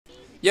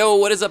Yo,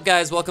 what is up,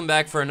 guys? Welcome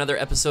back for another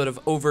episode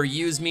of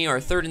Overuse Me, our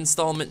third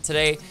installment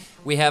today.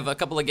 We have a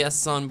couple of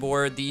guests on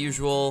board, the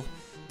usual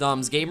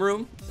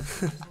DomsGameeRoom.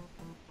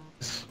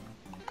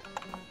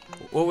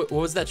 What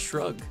was that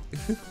shrug?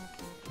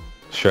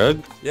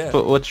 Shrug? Yeah.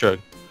 What shrug?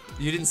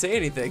 You didn't say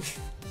anything.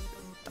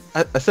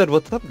 I said,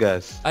 what's up,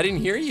 guys? I didn't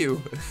hear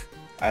you.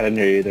 I didn't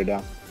hear you either,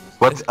 Dom.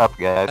 What's up,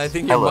 guys? I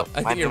think Hello,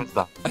 I my think your name's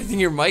Dom. I think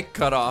your mic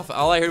cut off.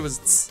 All I heard was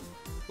tss,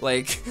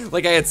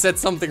 like I had said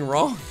something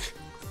wrong.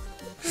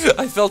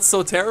 I felt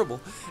so terrible.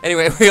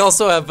 Anyway, we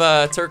also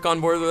have Turk on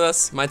board with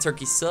us,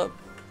 MyTurkeySub.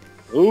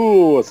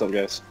 Ooh, what's up,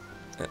 guys?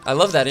 I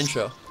love that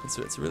intro.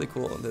 It's really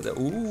cool.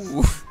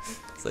 Ooh,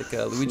 it's like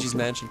Luigi's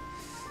Mansion.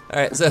 All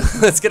right, so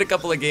let's get a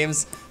couple of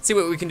games. See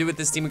what we can do with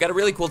this team. We got a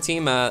really cool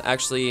team.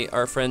 Actually,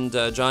 our friend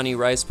Johnny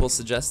Ricepool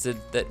suggested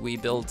that we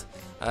build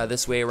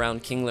this way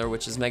around Kingler,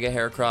 which is Mega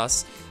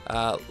Heracross,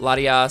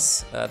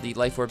 Latias, the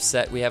Life Orb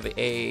set. We have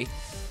a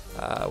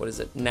what is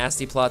it?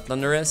 Nasty Plot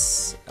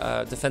Thunderous,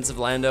 Defensive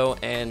Lando,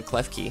 and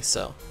Klefki.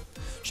 So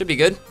should be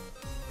good.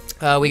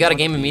 We got a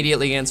game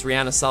immediately against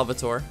Rihanna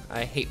Salvatore.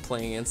 I hate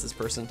playing against this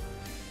person.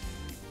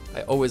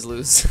 I always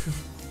lose.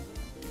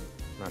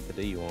 Not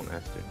today you won't,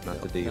 Aster.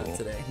 Not today you Not won't.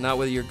 today. Not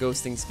with your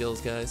ghosting skills,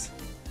 guys.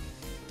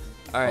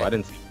 All right. Oh, I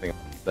didn't say anything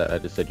about that. I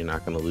just said you're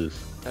not going to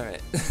lose. All right.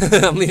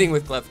 I'm leading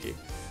with Klefki.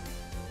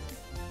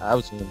 I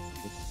was going to...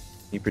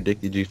 He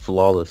predicted you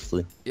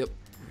flawlessly. Yep.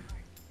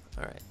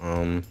 All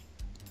right.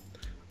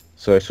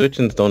 So our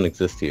switch-ins don't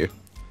exist here.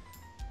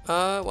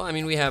 Well, I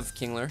mean, we have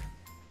Kingler.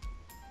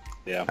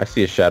 Yeah. I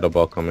see a Shadow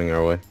Ball coming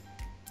our way.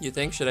 You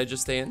think? Should I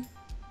just stay in?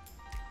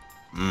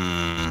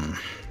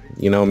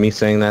 You know, me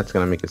saying that's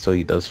going to make it so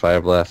he does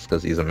Fire Blast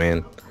because he's a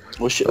man.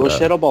 Well,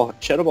 Shadow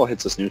Ball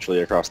hits us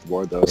neutrally across the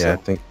board, though. Yeah, I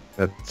So. think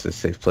that's a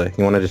safe play.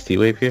 You want to just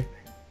T-Wave here?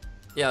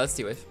 Yeah, let's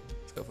T-Wave.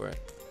 Let's go for it.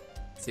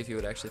 See if he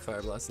would actually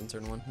Fire Blast in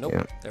turn 1. Nope.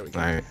 Yeah. There we go.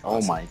 Alright.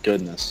 Oh my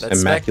goodness.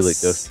 That's Immaculate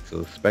Specs. Ghost.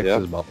 So Specs Yeah.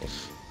 is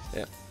balls.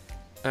 Yeah.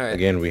 All right.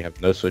 Again, we have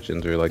no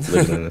switch-ins. We're like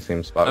living in the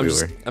same spot I'm we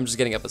just, were. I'm just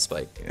getting up a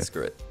spike. Yeah.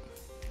 Screw it.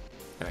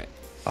 All right.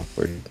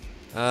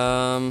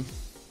 Awkward.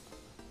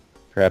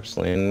 Perhaps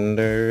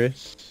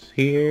Landorus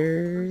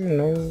here?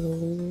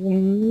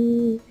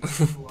 No.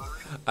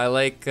 I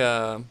like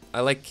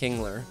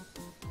Kingler.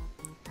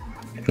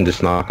 And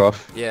just knock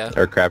off? Yeah.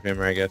 Or Crab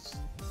Hammer, I guess.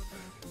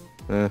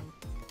 I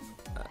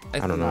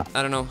don't know.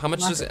 I don't know. How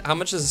much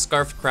is a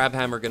Scarf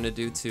Crabhammer gonna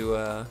do to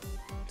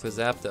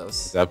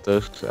Zapdos?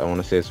 Zapdos, I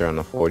want to say it's around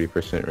the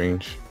 40%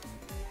 range.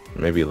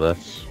 Maybe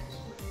less.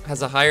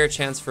 Has a higher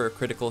chance for a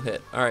critical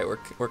hit. All right,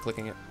 we're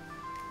clicking it.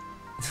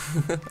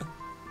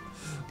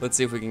 Let's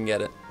see if we can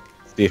get it.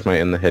 See if my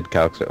in the head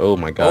calcs are... Oh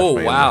my gosh, Oh,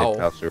 my wow. in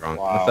the head calcs are wrong.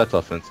 Wow. That's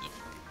offensive.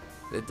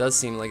 It does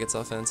seem like it's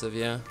offensive,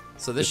 yeah.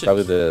 So this It's should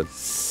probably the...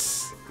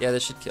 yeah,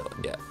 this should kill it.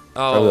 Yeah.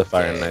 Probably Oh, the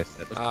Fire and Ice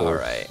set, of All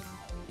course. right.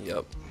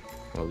 Yep.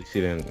 Well, at least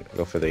he didn't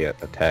go for the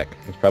attack.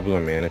 It's probably my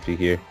Manaphy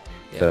here.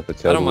 Yeah. Set up a I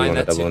tail. don't mind We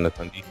want that to double too. in the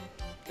Thunder.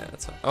 Yeah,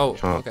 that's fine. Oh,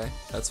 Chomp. okay.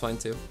 That's fine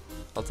too.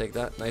 I'll take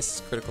that.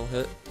 Nice critical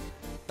hit.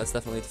 That's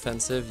definitely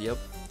defensive. Yep.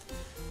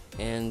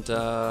 And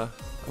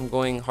I'm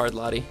going hard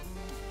Lottie.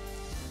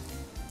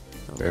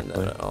 I don't Fair mind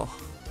play. that at all.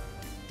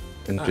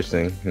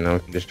 Interesting. You know, we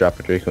can just drop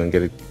a Draco and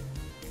get a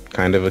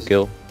kind of a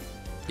kill.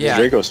 Yeah.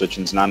 Draco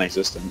switching's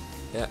non-existent.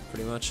 Yeah,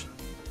 pretty much.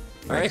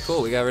 All right,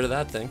 cool. We got rid of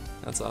that thing.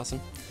 That's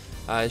awesome.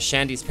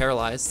 Shandy's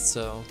paralyzed,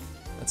 so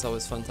that's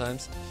always fun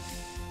times.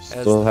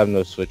 Still have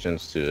no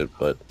switch-ins to it,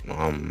 but Yeah.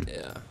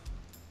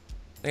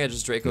 I think I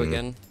just Draco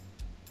again.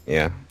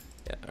 yeah.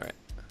 Yeah. All right.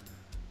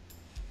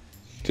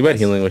 Too bad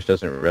Healing Wish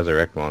doesn't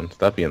resurrect mons.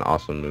 That'd be an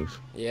awesome move.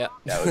 Yeah.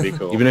 That would be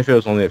cool. Even if it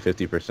was only at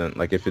 50%,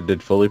 like if it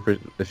did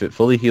if it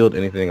fully healed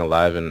anything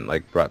alive and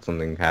like brought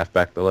something half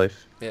back to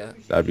life, Yeah.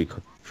 that'd be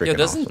freaking Yo,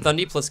 doesn't awesome.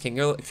 Thundy plus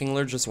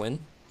Kingler just win?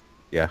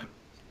 Yeah,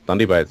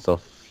 Thundy by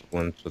itself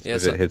wins Yeah,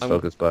 if so it hits I'm-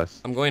 Focus Blast.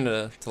 I'm going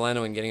to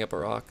Lando and getting up a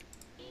rock.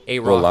 A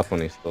Roll rock. up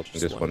when he still Just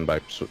just one. won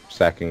by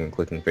sacking and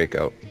clicking Fake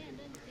Out.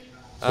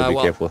 So be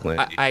Well, careful with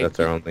Landy. I- That's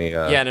our only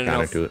Yeah, no,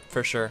 counter to it.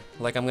 for sure.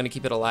 Like I'm gonna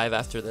keep it alive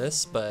after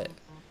this, but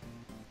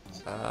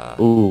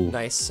Ooh,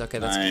 nice. Okay,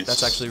 that's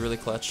Nice. actually really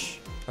clutch.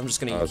 I'm just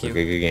gonna that was a EQ.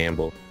 big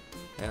gamble.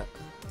 Yeah.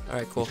 All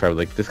right, cool. He's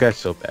probably like, this guy's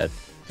so bad.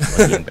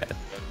 Fucking bad.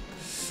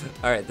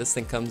 All right, this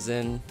thing comes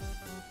in.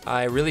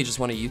 I really just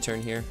want a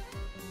U-turn here.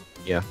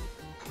 Yeah.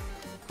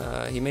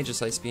 He may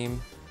just Ice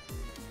Beam.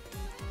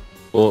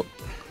 Well,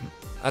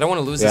 I don't want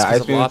to lose this yeah, because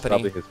Ice of Beam is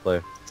probably Lopunny. his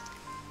play.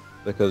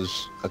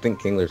 Because I think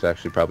Kingler's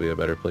actually probably a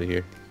better play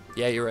here.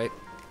 Yeah, you're right.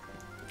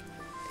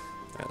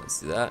 All right, let's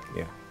do that.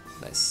 Yeah.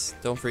 Nice.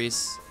 Don't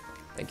freeze.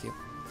 Thank you.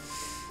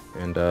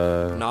 And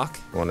Knock.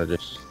 want to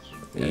just...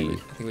 Yeah, I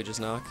think we just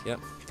knock. Yep,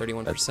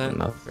 31%.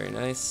 enough. Very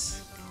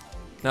nice.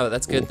 No,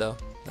 that's good Ooh. though.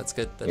 That's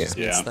good. That Yeah. just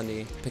means Yeah.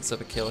 Thundy picks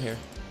up a kill here.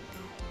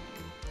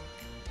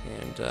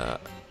 And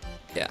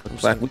yeah, I'm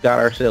just Like we got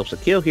ourselves a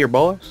kill here,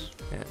 boys.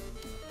 yeah.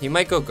 He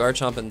might go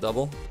Garchomp and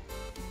double.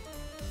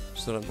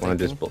 Just what I'm Want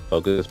to thinking. just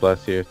Focus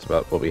Blast here? It's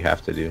about what we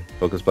have to do.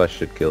 Focus Blast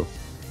should kill,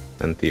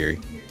 in theory.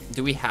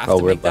 Do we have Oh,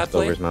 to we're make that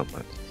play? leftovers, not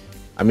much.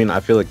 I mean, I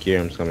feel like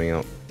Kieran's coming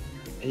out.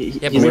 Yeah,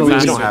 but I mean, we're we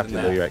faster don't have to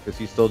than though, that. you're right, because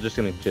he's still just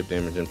gonna chip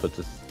damage and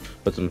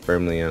puts him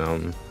firmly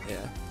in Yeah,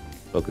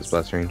 focus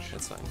blast range.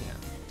 that's fine.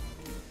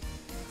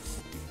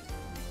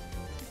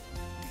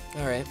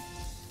 Yeah. All right.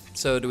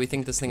 So do we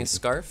think this thing is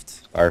scarfed?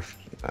 Scarf,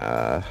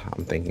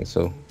 I'm thinking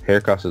so.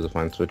 Heracross is a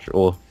fine switcher.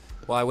 Well,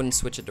 Well, I wouldn't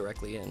switch it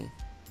directly in.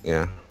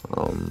 yeah.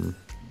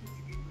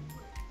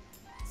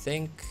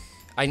 Think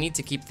I need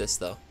to keep this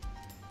though,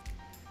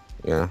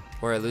 Yeah.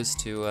 or I lose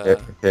to.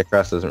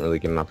 Heracross doesn't really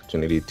get an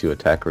opportunity to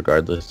attack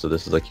regardless, so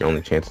this is like your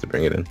only chance to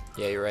bring it in.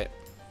 Yeah, you're right.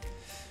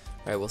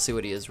 All right, we'll see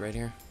what he is right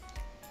here.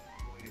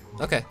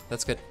 Okay,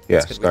 that's good. Yeah,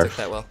 That's good. We took scarf.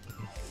 that well.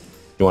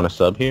 You want to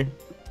sub here?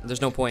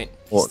 There's no point.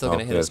 He's Well, still no,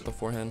 gonna hit yeah. us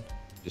beforehand.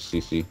 Just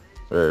CC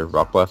or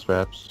Rock Blast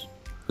perhaps,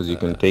 because you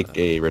can take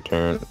a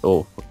return.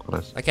 Oh, what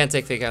was I can't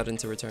take fake out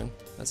into return.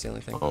 That's the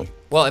only thing. Oh,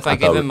 Well, if I I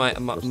give thought him it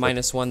my was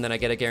 -1, then I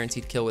get a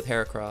guaranteed kill with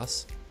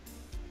Heracross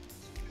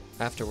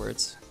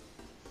afterwards.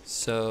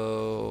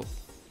 So,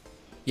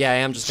 yeah, I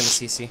am just gonna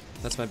CC.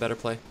 That's my better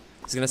play.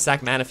 He's gonna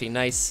sack Manaphy.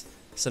 Nice.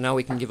 So now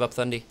we can give up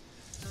Thundy.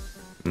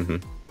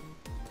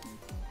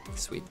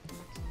 Sweet.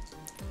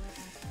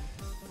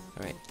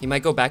 All right. He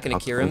might go back into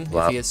Kirim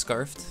if he is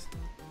scarfed.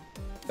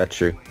 that's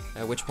true.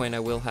 At which point I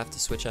will have to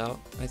switch out.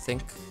 I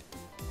think.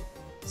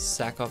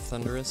 Sack off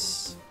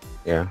Thunderous.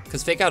 Yeah.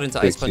 Because fake out into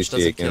Big Ice Punch CC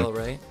doesn't again. kill,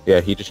 right?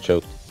 Yeah, he just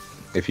choked.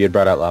 If he had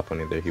brought out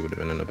Lopunny there, he would have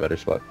been in a better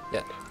spot.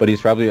 Yeah. But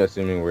he's probably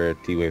assuming we're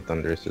T-Wave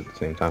Thunderous at the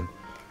same time.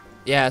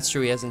 Yeah, it's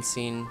true. He hasn't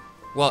seen.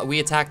 Well, we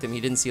attacked him. He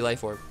didn't see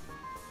Life Orb.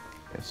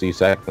 Yeah, so you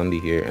sack Thundy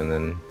here, and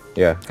then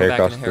yeah, Come back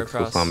Heracross into takes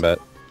full Heracross. combat.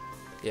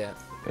 Yeah.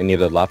 And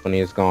either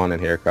Lopunny is gone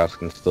and Heracross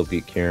can still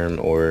beat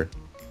Kirim, or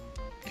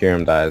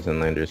Kirim dies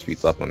and Landorus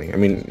beats Lopunny. I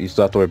mean, you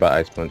still have to worry about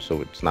Ice Punch,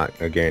 so it's not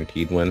a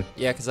guaranteed win.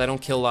 Yeah, because I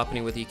don't kill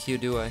Lopunny with EQ,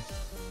 do I?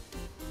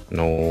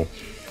 No.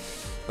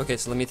 Okay,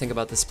 so let me think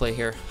about this play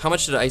here. How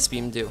much did Ice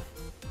Beam do?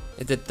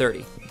 It did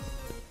 30.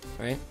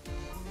 Right?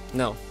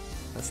 No.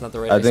 That's not the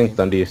right I Ice think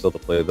Beam. Thundy is still the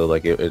play though.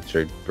 Like it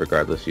should,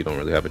 regardless, you don't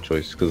really have a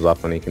choice because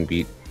Lopunny can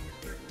beat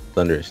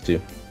Thunderous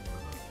too.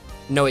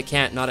 No, it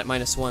can't. Not at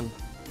 -1.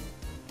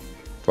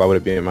 Why would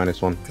it be at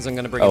 -1? Because I'm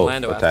going to bring in Oh,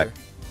 Lando attack.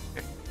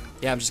 after.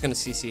 Yeah, I'm just going to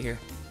CC here.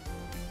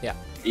 Yeah.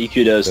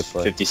 EQ does Good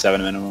play.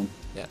 57 minimum.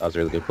 That was a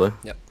really good play.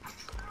 Yep.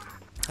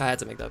 I had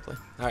to make that play.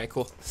 All right,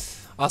 cool.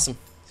 Awesome.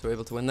 So we're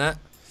able to win that.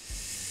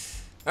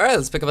 All right,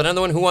 let's pick up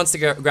another one. Who wants to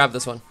grab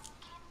this one?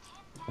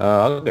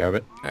 I'll grab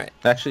it. All right.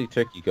 Actually,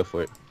 Turkey, go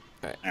for it.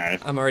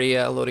 Alright, I'm already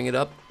loading it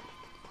up.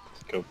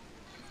 go.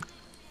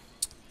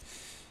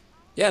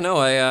 Yeah, no,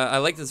 I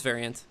like this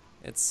variant.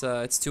 It's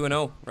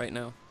 2-0 right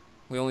now.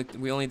 We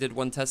only did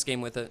one test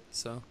game with it,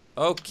 so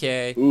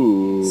okay.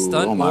 Ooh,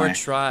 Stunt oh or my.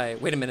 try.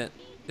 Wait a minute.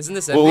 Isn't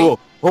this Envy? Oh,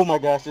 oh my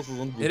gosh, this is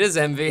Envy. It is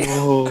Envy.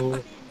 Oh.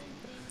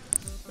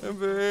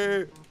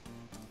 Envy.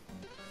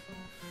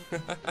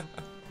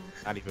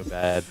 Not even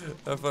bad.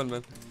 Have fun,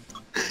 man.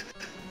 Oh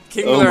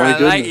Kingler, my I like.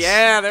 goodness.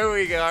 Yeah, there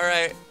we go. All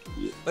right.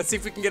 Let's see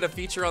if we can get a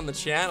feature on the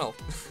channel.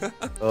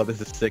 Oh,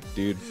 this is sick,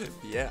 dude.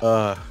 Yeah.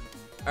 Uh,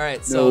 All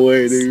right. So No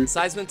way, dude.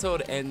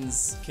 Seismitoad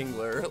ends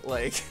Kingler.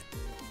 Like,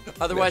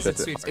 otherwise Yeah, it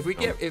that's sweeps.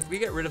 hard. If we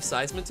get rid of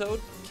Seismitoad,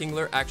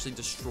 Kingler actually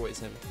destroys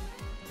him.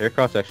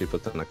 Heracross actually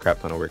puts in a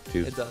crap ton of work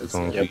too. It does, As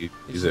long as yep. you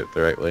use it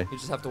the right way. You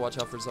just have to watch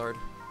out for Zard.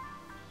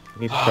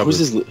 He's Oh,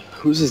 probably,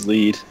 who's his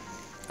lead?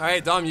 All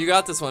right, Dom, you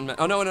got this one, man.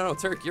 Oh no,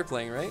 Turk, you're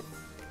playing, right?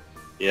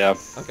 Yeah.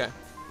 Okay.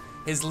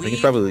 His I think lead. he's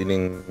probably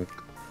leading.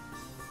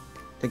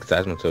 I think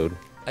Seismitoad.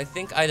 I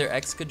think either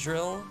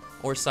Excadrill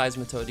or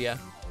Seismitoad. Yeah,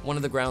 one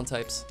of the ground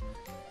types.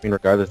 I mean,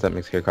 regardless, that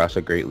makes Heracross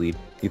a great lead. Do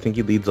you think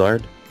he leads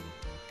Zard?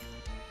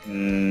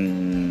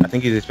 I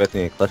think he's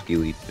expecting a Klefki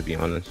lead, to be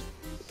honest.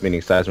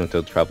 Meaning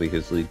Seismitoad's probably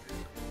his lead.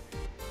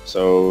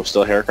 So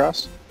still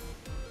Heracross?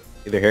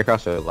 Either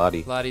Heracross or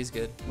Lottie. Lottie's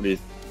good. What do you?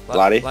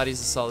 Lottie? Lottie's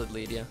a solid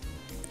lead, yeah.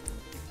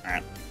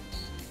 Alright.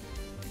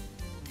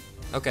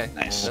 Okay,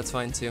 Nice. that's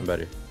fine too.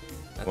 Better.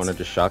 That's- Want to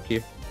just shock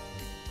you?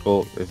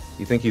 Well, if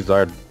you think he's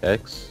Zard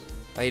X,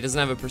 he doesn't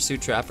have a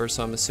Pursuit Trapper,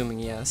 so I'm assuming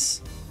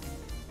yes.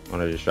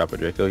 want to just drop a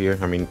Draco here?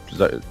 I mean,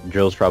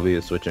 Drill's probably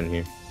a switch in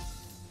here.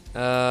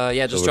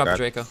 Yeah, just So drop a regard-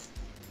 Draco.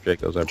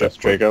 Draco's our best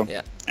Draco?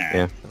 Yeah, Alright.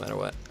 Yeah. no matter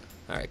what.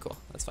 All right, cool.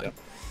 That's fine. Yep.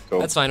 Cool.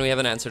 That's fine. We have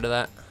an answer to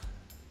that.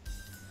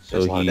 So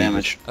There's a lot of he's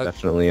damage.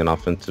 definitely an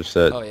offensive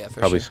set. Oh, yeah, for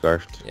probably sure.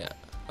 scarfed. Yeah.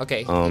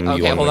 Okay. You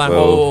Okay, wanna hold on.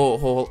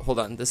 go- Hold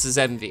on. This is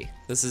Envy.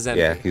 This is Envy.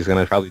 Yeah, he's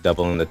gonna probably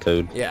double in the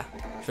Toad. Yeah,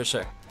 for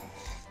sure.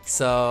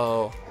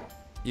 So,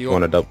 You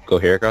want to go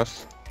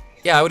Heracross?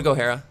 Yeah, I would go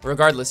Hera.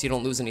 Regardless, you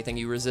don't lose anything.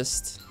 You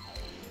resist.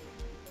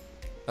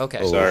 Okay.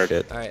 Oh Zard.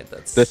 shit! All right.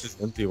 That's. This is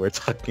Empty we're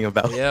talking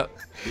about. Yep.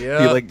 He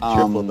Yep. like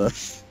tripled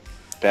us.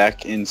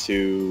 Back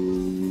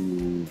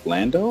into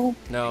Lando?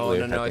 No. I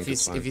If think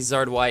he's it's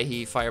fine. Zard Y,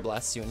 he fire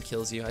blasts you and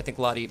kills you. I think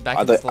Lottie back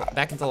I into thought-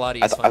 back into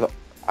Lottie I, is th- I, fine. th-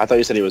 I thought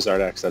you said he was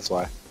Zardex, that's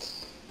why.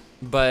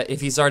 But if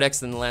he's Zard X,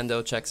 then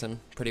Lando checks him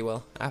pretty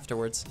well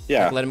afterwards.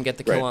 Yeah, Like, let him get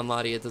the kill right. on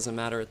Lottie. It doesn't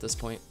matter at this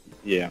point.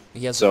 Yeah.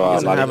 He has. So, he He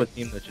has doesn't Lottie- have a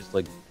team that's just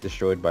like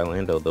destroyed by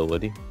Lando though,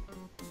 would he?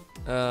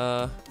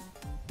 Nope.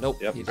 Yep,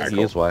 He alright, doesn't.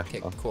 He is why.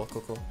 Okay. Cool.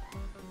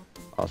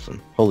 I'll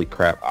Awesome. Holy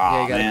crap.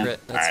 Yeah, you got man. a crit.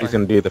 That's Alright. He's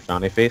fine. gonna do the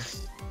frowny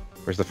face.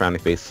 Where's the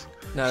frowny face?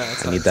 No, it's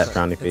I fine. need it's that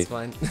fine. frowny It's face.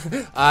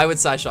 fine. I would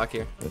side shock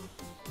here.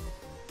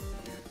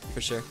 For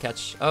sure.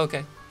 Catch. Oh,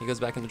 okay. He goes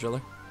back in the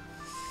driller.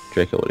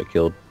 Draco would have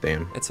killed.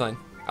 Damn. It's fine.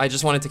 I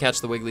just wanted to catch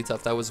the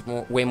Wigglytuff. That was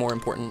way more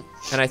important.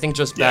 And I think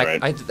just Yeah,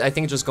 back. right. I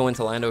think just go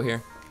into Lando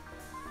here.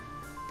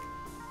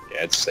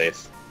 Yeah, it's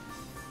safe.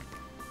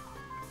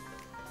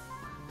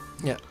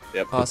 Yeah.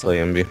 Yep. Awesome. Play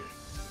MB.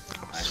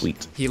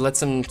 Sweet. He lets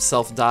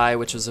himself die,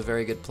 which is a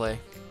very good play,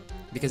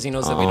 because he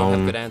knows that we don't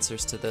have good Um,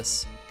 answers to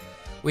this.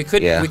 We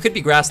could yeah.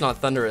 be Grass Not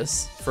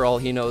Thunderous for all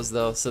he knows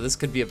though, so this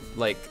could be a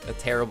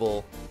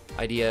terrible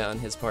idea on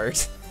his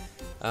part.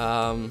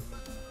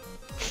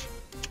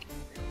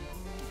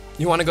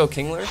 You want to go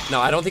Kingler? No,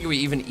 I don't think we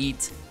even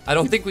eat. I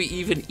don't think we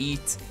even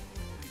eat.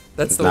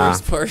 That's the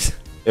worst part.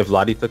 If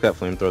Lottie took that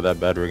flamethrower that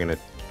bad, we're gonna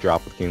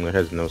drop with Kingler.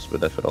 Has no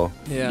split F at all.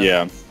 Yeah.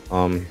 Yeah.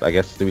 I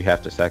guess do we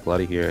have to sack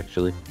Lottie here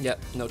actually? Yep.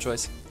 No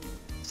choice.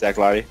 Zach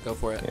Lottie. Go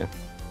for it. Yeah.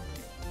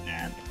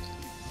 And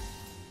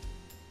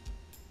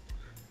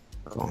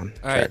Gone.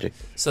 All right. Tragic.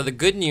 So the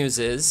good news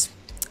is,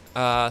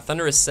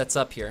 Thunderous sets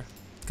up here,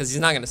 because he's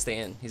not gonna stay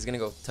in. He's gonna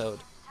go Toad.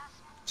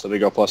 so we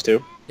go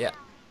 +2. Yeah.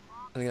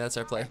 I think that's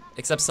our play.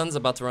 Except Sun's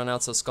about to run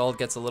out, so Scald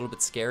gets a little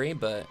bit scary,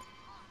 but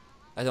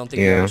I don't think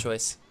we have Yeah. a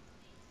choice.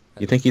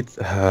 You think he'd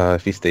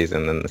if he stays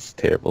in, then it's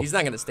terrible. He's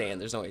not gonna stay in.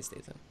 There's no way he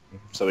stays in.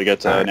 So we get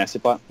to Alright. Nasty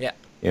Plot. Yeah.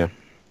 Yeah.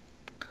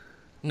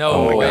 No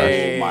Oh my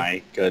way. Oh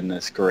my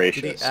goodness Did he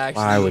gracious.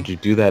 actually? Why would you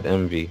do that,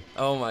 MV?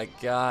 Oh my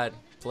God.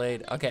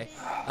 Played. Okay.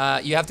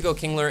 You have to go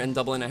Kingler and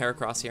double in a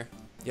Heracross here.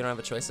 You don't have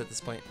a choice at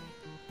this point.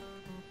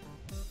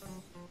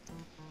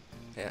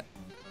 Yeah.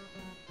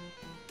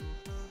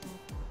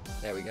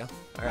 There we go.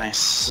 All right.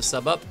 So Nice.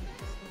 sub up.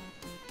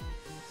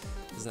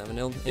 Doesn't have an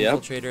Yep.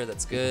 infiltrator.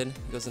 That's good.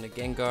 He goes into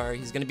Gengar.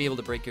 He's gonna be able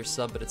to break your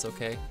sub, but it's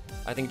okay.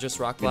 I think just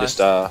Rock We Blast.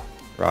 just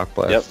Rock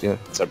blast. Yep.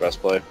 Yeah. it's our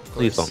best play. of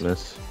Please course. don't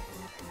miss.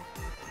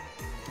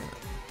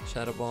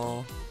 Shadow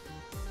Ball.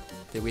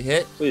 Did we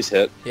hit? Please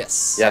hit.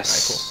 Yes. Yes.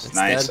 Alright, cool. It's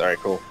Nice. dead. Alright,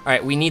 cool. All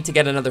right, we need to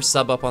get another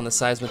sub up on the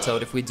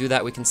Seismitoad. If we do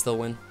that, we can still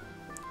win.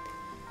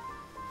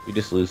 We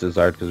just lose his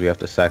art because we have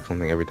to sack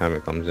something every time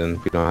it comes in.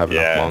 We don't have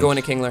Yeah. enough bombs. Go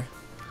into Kingler.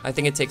 I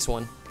think it takes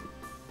one.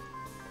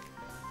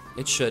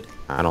 It should.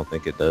 I don't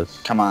think it does.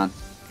 Come on.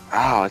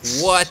 Wow,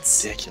 it's What?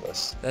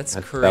 ridiculous. That's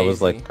That, crazy. that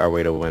was like our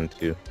way to win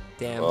too.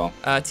 Damn. Well.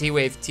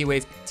 T-Wave,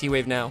 T-Wave,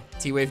 T-Wave now.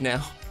 T-Wave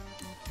now.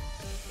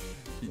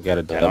 We got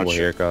a Yeah, double don't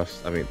here across.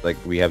 I mean, like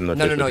we have no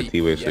No, choice no, with no, the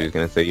T-Wave, so yeah. he's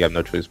gonna say you have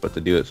no choice but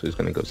to do it. So he's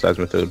gonna go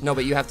Seismitoad. No,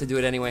 but you have to do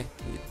it anyway.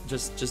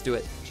 Just do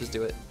it. Just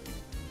do it.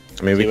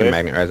 I mean, we can T-Wave?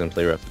 Magnet Rise and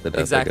play rough to death.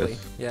 I Exactly.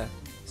 guess. Yeah.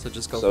 So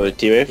just go So for it.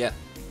 T-Wave? Yeah.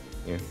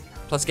 Yeah.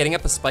 Plus, getting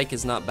up a spike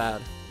is not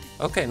bad.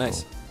 Okay,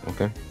 nice.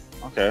 Okay.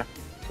 Okay.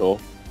 Cool.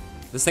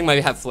 This thing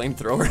might have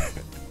flamethrower.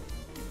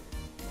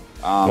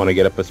 Want to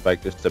get up a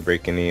spike just to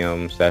break any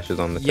stashes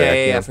on the Yeah, track?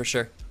 yeah, you yeah, know? for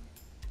sure.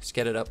 Just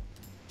get it up.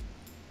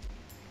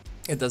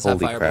 It does have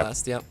Holy Fire crap.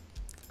 Blast, yep.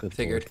 Good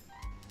Figured.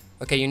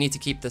 lord. Okay, you need to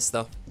keep this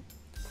though.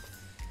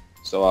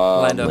 So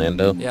Lando.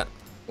 Lando. Yeah,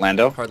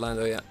 Lando? hard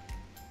Lando, yeah.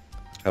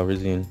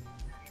 Calrissian.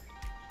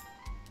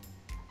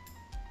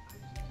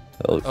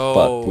 Oh,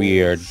 Oh, fuck,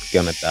 we are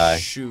gonna die.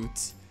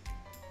 Shoot.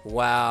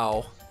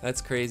 Wow,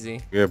 that's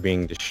crazy. We are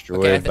being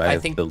destroyed Okay, by I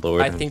think the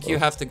Lord I think you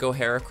himself. have to go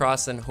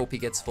Heracross and hope he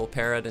gets full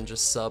parrot and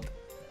just sub.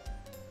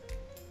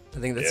 I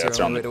think that's Yeah, your that's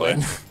our only way to only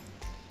win.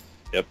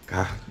 Yep.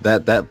 God,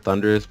 that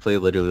Thunderous play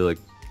literally like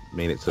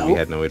made it so we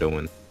had no way to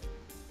win.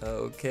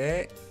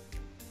 Okay.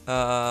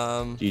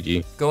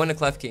 GG. Go into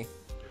Klefki.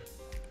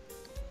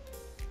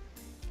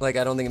 Like,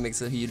 I don't think it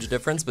makes a huge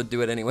difference, but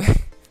do it anyway.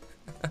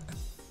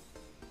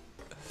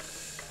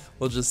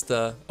 We'll just,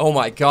 oh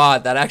my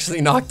god, that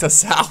actually knocked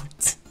us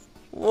out.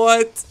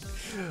 What?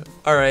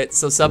 Alright,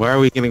 so sub. Why are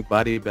we getting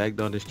body bagged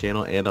on this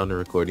channel and on the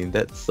recording?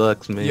 That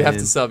sucks, man. You have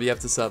to sub, you have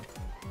to sub.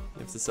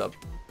 You have to sub.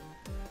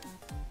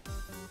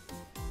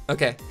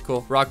 Okay,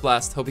 cool. Rock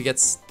Blast. Hope he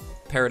gets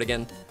parrot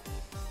again.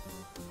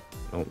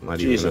 Oh, not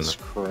Jesus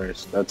even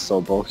Christ, that's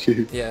so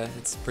bulky. Yeah,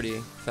 it's pretty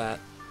fat.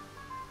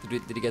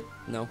 Did he get,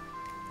 no?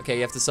 Okay,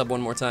 you have to sub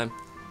one more time.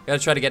 You gotta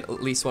try to get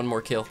at least one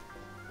more kill.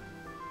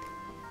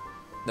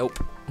 Nope.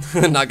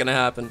 Not gonna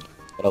happen.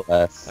 enough.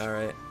 Alas.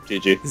 Alright.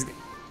 GG.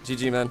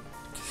 GG, man.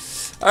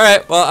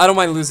 Alright, well, I don't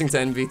mind losing to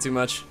NV too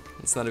much.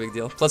 It's not a big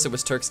deal. Plus, it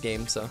was Turk's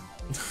game, so.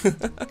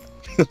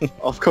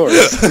 Of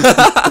course.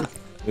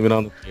 Moving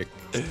on to pick.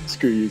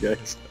 Screw you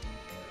guys.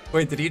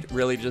 Wait, did he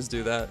really just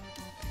do that?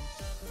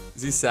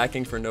 Is he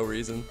sacking for no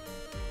reason?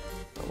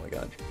 Oh my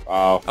god.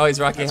 Wow. Oh, he's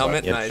rocking That's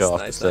helmet? fine. Yeah, Nice, show off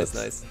nice, the nice,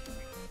 sets.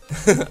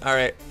 nice.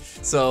 Alright,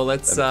 so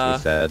let's,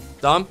 That's sad.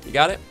 Dom, you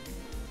got it?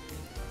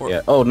 Or-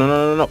 Yeah. Oh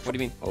no. What do you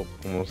mean? Oh,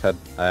 almost had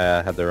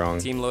I had the wrong.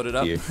 Team loaded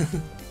up? tier.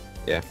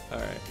 Yeah.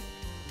 Alright.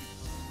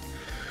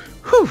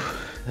 Whew.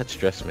 That's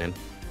stress, man.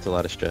 It's a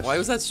lot of stress. Why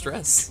was that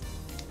stress?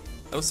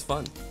 That was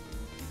fun.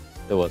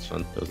 It was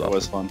fun. It was That awesome.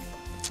 was fun.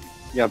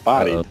 You got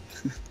bodied.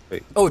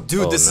 Wait. Oh,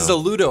 dude, Oh, this is no. a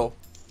Ludo. You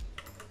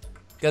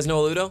guys know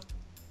a Ludo?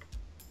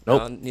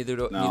 Nope. Neither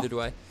do No.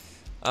 I.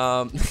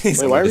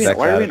 He's, Wait, why are we?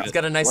 Why are we? he's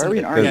got a nice. Why are we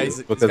in Yeah, RU? he's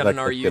Because got I an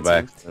clicked RU it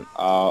by team. accident.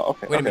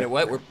 Okay. Wait a okay. minute.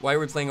 What? Why are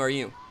we playing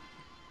RU?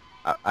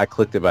 I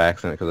clicked it by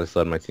accident because I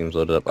still had my teams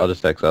loaded up. I'll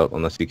just X out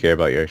unless you care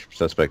about your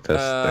suspect test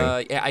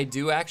thing. Yeah, I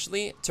do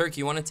actually. Turk,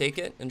 you want to take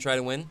it and try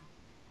to win?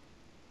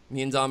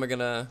 Me and Dom are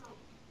gonna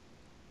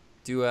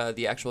do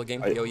the actual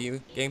game, the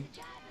OU game.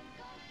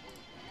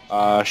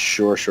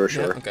 Sure.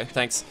 Yeah, okay,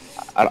 thanks.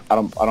 I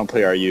don't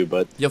play RU,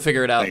 but You'll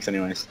figure it out. thanks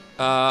anyways.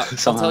 I'll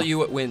Somehow. tell you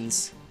what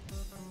wins.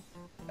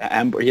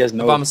 He has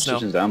no Obama Snow.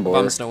 positions down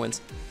board. Obama Snow wins.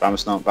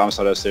 Obama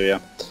Snow does too, yeah.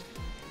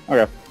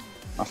 Okay.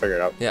 I'll figure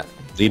it out. Yeah.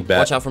 Lead back.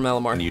 Watch out for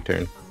Malamar. And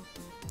U-turn.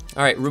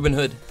 All right, Ruben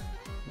Hood.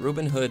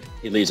 Ruben Hood.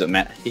 He leads with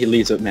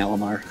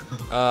Malamar.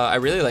 I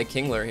really like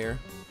Kingler here.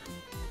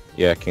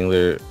 Yeah,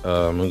 Kingler,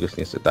 Mungus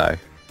needs to die.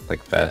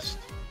 Like, fast.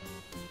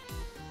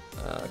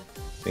 I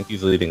think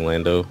he's leading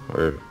Lando,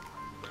 or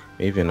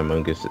maybe in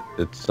Among Us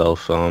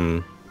itself.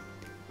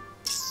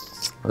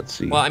 Let's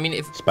see. Well, I mean,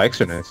 if Spikes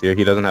are nice here.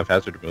 He doesn't have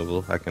hazard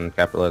removal. I can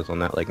capitalize on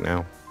that like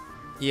now.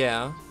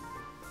 yeah,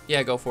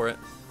 go for it.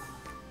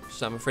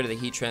 So I'm afraid of the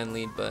heat trend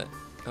lead, but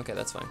okay,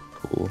 that's fine.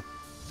 Cool.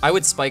 I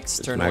would Spikes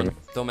Just turn one.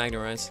 Don't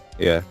Magnarize.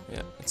 Yeah,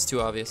 Yeah, it's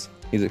too obvious.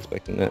 he's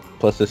expecting that.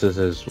 Plus, this is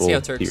his See how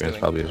well, Turk's T-Ran's doing.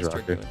 probably his How's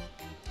Turk rocker. doing?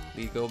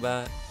 Lead go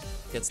bat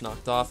gets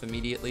knocked off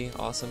immediately.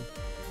 Awesome.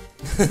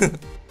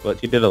 But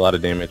he did a lot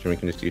of damage, and we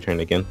can just U-turn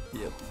again.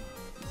 Yep.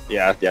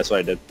 Yeah, that's what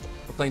I did.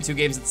 We're playing 2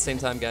 games at the same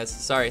time, guys.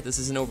 Sorry, this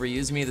isn't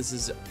overuse me. This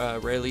is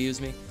rarely use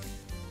me.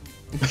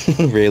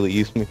 Rarely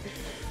use me.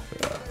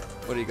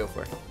 What do you go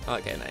for?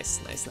 Okay, nice.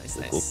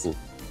 Cool.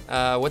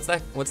 What's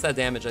that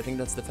damage? I think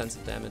that's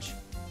defensive damage.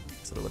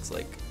 That's what it looks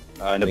like.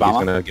 I think he's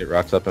gonna get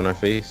rocks up in our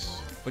face.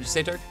 What'd you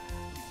say, Turk?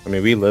 I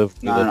mean, we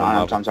live. No, on I'm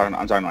lava.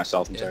 talking to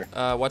myself. I'm sorry.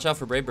 Watch out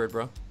for Brave Bird,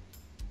 bro.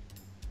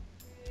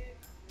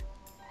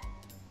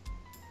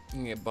 You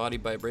can get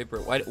bodied by a Brave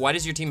Bird. Why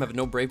does your team have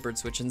no Brave Bird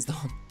switch-ins,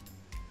 Dom?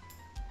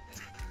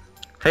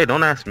 Hey,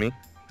 don't ask me.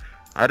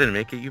 I didn't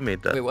make it. You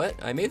made that. Wait, what?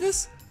 I made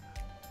this?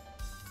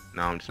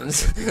 No, I'm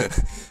just.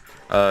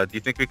 Do you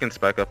think we can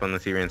spike up on the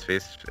T-Ran's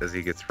face as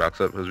he gets rocks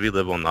up? Because we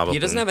live on lava. He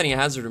doesn't have any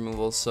hazard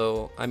removal,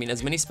 so I mean,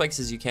 as many spikes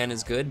as you can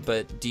is good.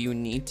 But do you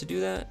need to do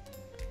that?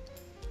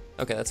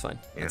 Okay, that's fine.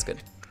 Yeah. That's good.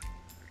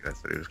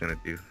 That's what he was gonna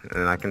do,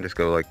 and I can just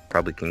go like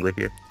probably Kingler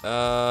here.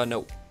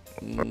 No.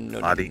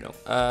 No.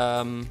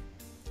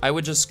 I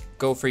would just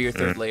go for your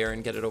third layer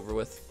and get it over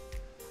with.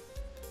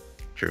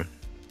 True.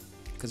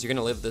 Because you're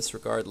gonna live this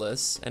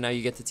regardless, and now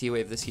you get to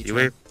T-wave this heat.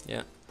 T-wave?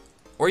 Yeah.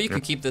 Or you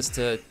could keep this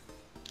to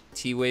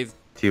T-wave.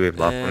 T-wave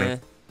block money.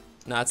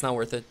 Nah, it's not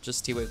worth it.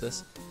 Just T-wave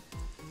this.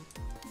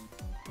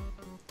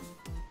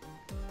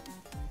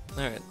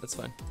 All right, that's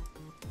fine.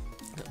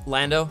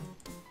 Lando.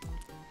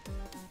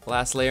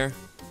 Last layer.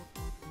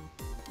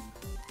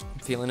 I'm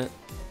feeling it.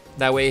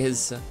 That way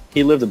his.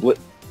 He lived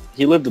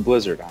the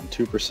blizzard on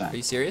 2%. Are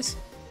you serious?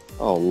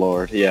 Oh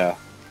lord, yeah.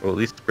 Well, at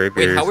least Brave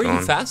Wait, Bear how is were you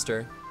gone.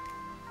 faster?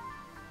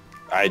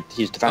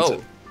 He's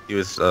defensive. He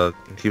was that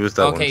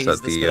Okay, one he's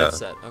set. this The good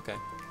upset. Okay.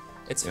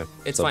 It's yeah,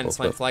 it's sub fine. It's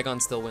buff fine. up.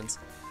 Flygon still wins.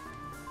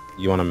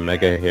 You want a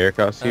mega hair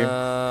across here?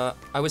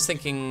 I was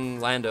thinking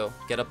Lando.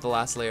 Get up the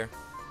last layer.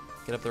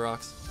 Get up the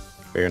rocks.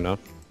 Fair enough.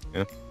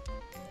 Yeah.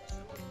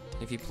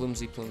 If he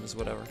plumes,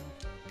 whatever.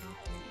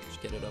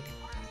 Just get it up.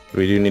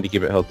 We do need to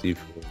keep it healthy.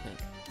 For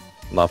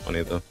lot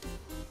funny though.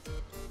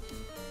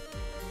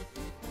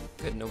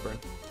 Good, no burn.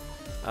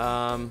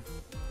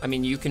 I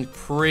mean, you can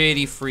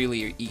pretty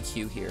freely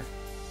EQ here.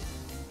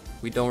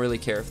 We don't really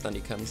care if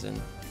Thundy comes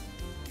in.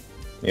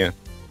 Yeah.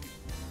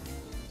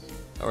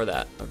 Or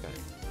that. Okay.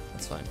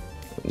 That's fine.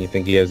 You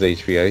think he has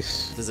HP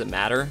ice? Does it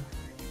matter?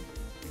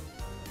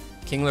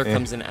 Kingler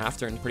comes in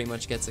after and pretty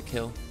much gets a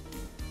kill.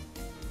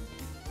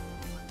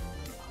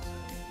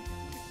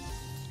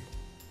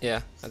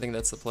 Yeah, I think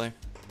that's the play.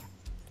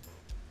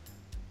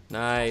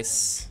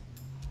 Nice.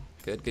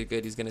 Good.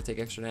 He's gonna take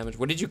extra damage.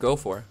 What did you go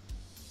for?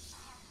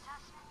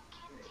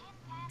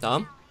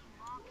 Dom?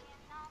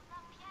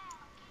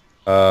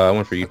 I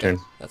went for U-turn.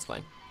 Okay, that's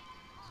fine.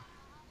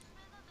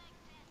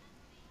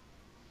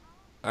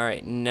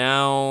 Alright,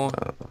 now...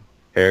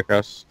 Hair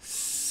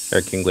across. Or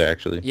Kingler,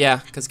 actually.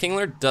 Yeah, because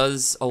Kingler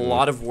does a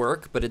lot of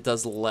work, but it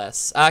does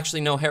less.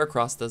 Actually, no,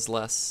 Heracross does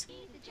less.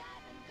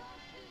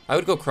 I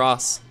would go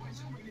cross.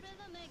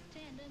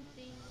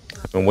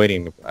 I've been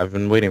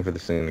waiting for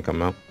this thing to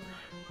come out.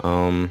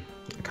 I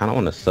kind of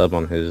want to sub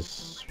on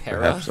his Para?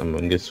 perhaps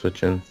Among Us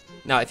switch in.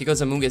 No, if he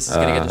goes Amoongus, he's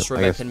gonna get destroyed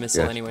I by guess, Pin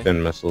Missile yeah, anyway.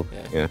 Pin Missile,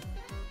 yeah.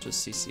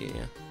 Just CC,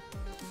 yeah.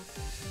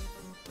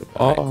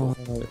 Oh,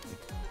 Alright, cool.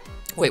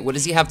 Wait, what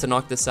does he have to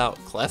knock this out?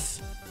 Clef?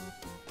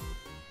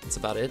 That's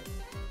about it.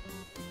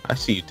 I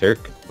see you,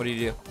 Turk. What do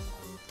you do?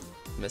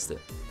 Missed it.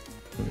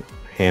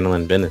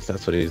 Handling business,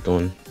 that's what he's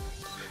doing.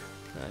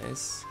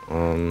 Nice.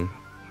 I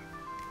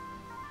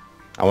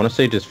want to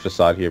say just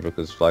Facade here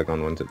because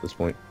Flygon wins at this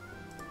point.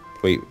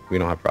 Wait, we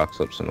don't have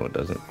rocks up, so no, it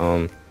doesn't.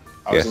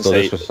 Yeah, still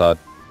this Facade.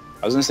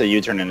 I was gonna say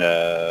U-turn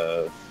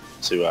into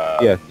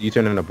yeah, you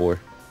turn in a boar.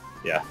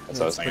 Yeah, that's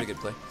what I was Pretty thinking.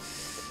 good play.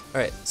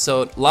 Alright,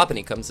 so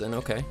Lopunny comes in,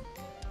 okay.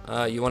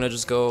 You want to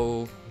just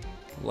go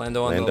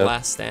Lando on the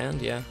last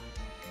stand, yeah.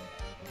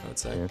 I would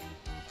say. Yeah.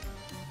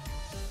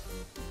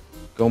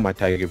 Go, my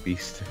tiger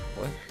beast.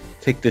 What?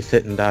 Take this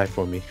hit and die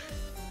for me.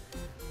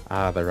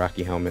 Ah, the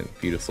Rocky helmet,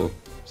 beautiful.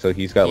 So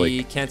he's got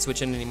He can't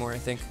switch in anymore, I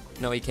think.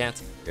 No, he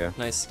can't. Yeah.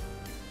 Nice.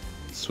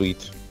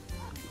 Sweet.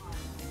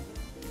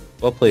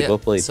 Well played, well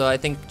played. So I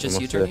think just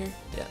Almost U-turn there.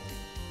 here?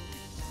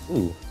 Yeah.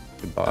 Ooh,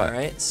 goodbye.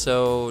 Alright,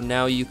 so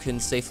now you can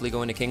safely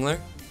go into Kingler.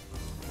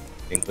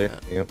 Kingler,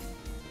 yep.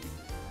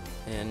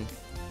 And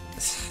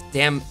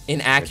damn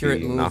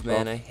inaccurate Maybe move, knockoff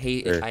man. I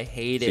hate it. I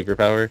hate it.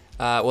 Superpower?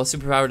 Well,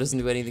 superpower doesn't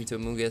do anything to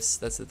Amoonguss.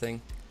 That's the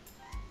thing.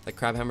 Like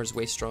Crabhammer's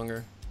way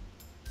stronger.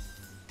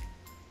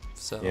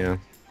 So Yeah.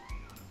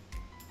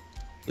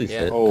 Please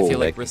yeah, hit. I feel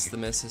like risk the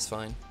miss is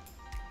fine.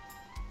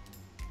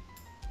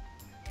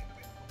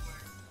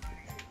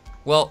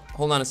 Well,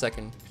 hold on a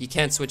second. He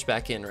can't switch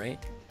back in, right?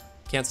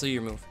 Cancel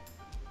your move.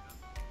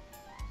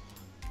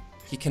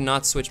 He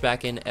cannot switch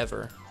back in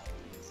ever.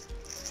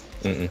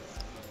 Mm-mm.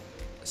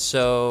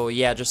 So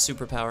yeah, just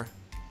superpower.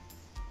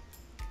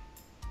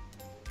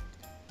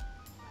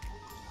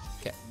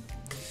 Okay.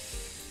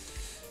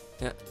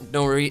 Yeah,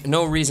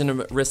 no reason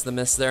to risk the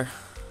miss there.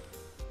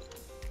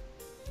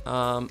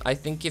 I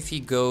think if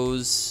he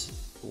goes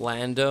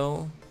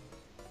Lando,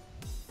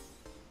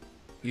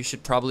 you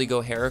should probably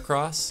go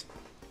Heracross.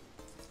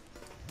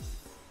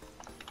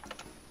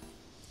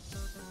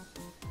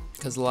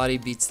 Because Lottie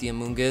beats the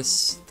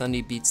Amoonguss,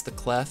 Thundy beats the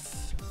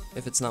Clef,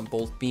 if it's not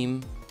Bolt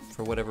Beam,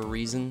 for whatever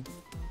reason.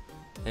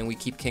 And we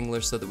keep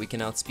Kingler so that we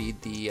can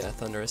outspeed the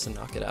Thunderous and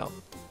knock it out.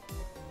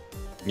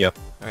 Yep.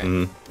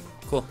 Alright,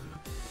 cool.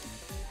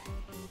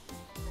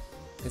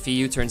 If he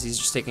U-turns, he's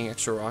just taking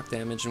extra rock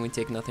damage, and we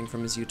take nothing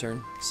from his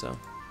U-turn. So,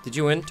 did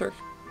you win, Turk?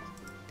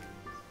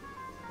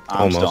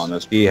 I'm still on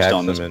this. He has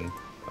them in.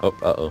 Oh,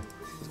 uh-oh.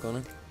 What's going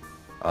on?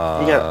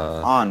 He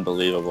got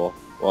unbelievable.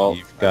 Well,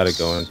 you've got to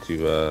go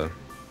into,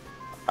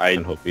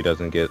 and hope he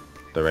doesn't get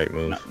the right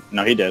move.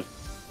 No, he did.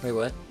 Wait,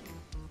 what?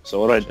 So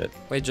what I did.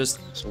 Wait, just...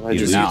 So what I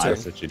do now.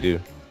 That's what you do.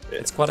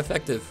 It's quite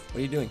effective. What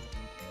are you doing?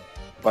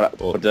 But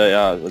with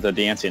the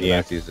dancing. The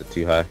anti is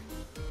too high.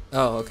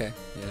 Oh, okay.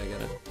 Yeah, I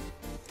got it.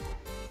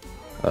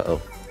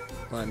 Uh-oh.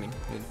 Well, I mean...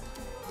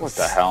 What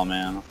the hell,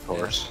 man? Of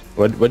course.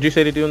 Yeah. What'd you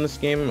say to do in this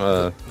game?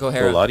 Go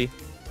Hera. Lottie?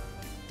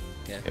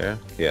 Yeah. Yeah?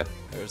 Yeah.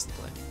 Hera's the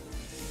play.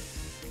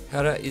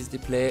 Hera is the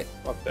play.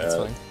 Fuck That's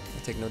that. fine.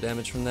 I take no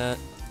damage from that.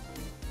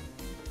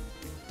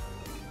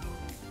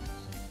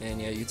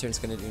 And yeah, U-turn's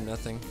gonna do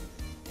nothing.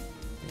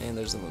 And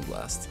there's the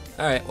Moonblast.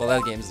 Alright, well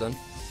that game's done.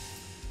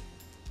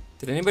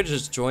 Did anybody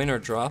just join or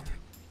drop?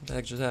 What the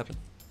heck just happened?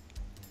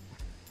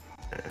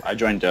 I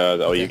joined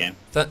the OU game.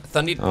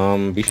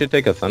 Thundy... we should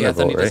take a Thunderbolt,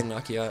 Thundy right? doesn't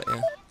knock you out,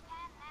 yeah.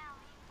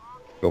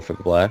 Go for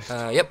the blast.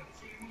 Yep.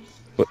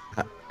 What?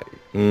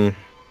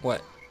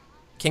 What?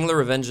 Kingler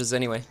revenges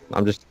anyway.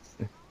 I'm just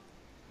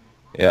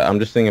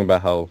thinking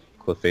about how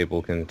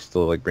Clefable can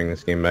still like bring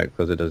this game back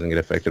because it doesn't get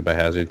affected by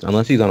hazards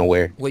unless he's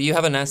unaware. Well, you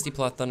have a nasty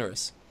plot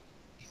Thunderous.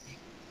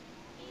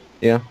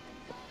 Yeah.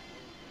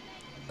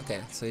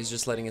 Okay, so he's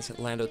just letting his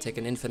Lando take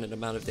an infinite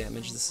amount of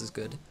damage. This is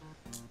good.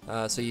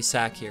 So you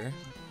sack here,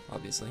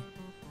 obviously.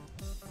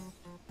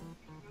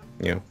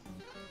 Yeah.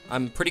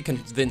 I'm pretty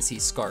convinced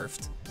he's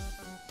scarfed.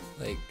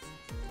 Like,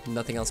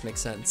 nothing else makes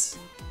sense.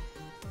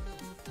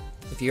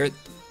 If you're...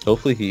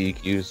 Hopefully he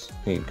goes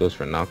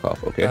for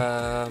knockoff, okay?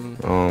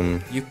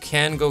 You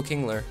can go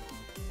Kingler.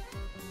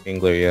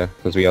 Kingler, yeah,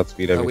 because we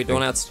outspeed everything. No, we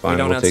don't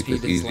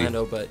outspeed his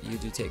Lando, but you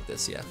do take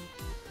this, yeah.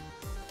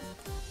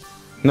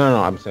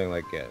 No, I'm saying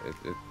like, yeah,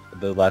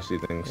 the last two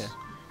things. Yeah.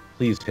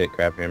 Please hit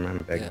Crabhammer, I'm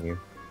begging you.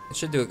 It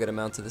should do a good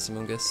amount to this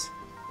Amoonguss.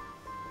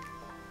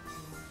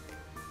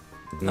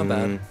 Not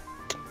bad.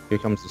 Here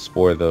comes the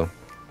Spore, though.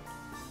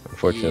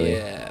 Unfortunately.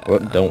 Yeah.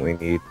 What don't we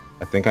need?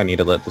 I think I need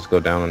to let this go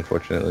down,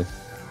 unfortunately.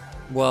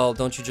 Well,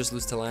 don't you just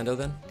lose to Lando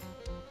then?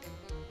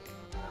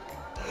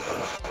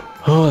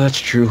 Oh, that's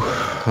true.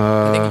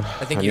 I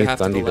think you have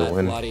to go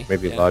win. Lottie.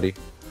 Maybe yeah. Lottie.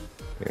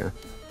 Yeah.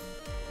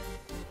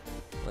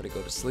 Let it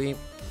go to sleep.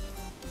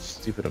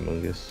 Stupid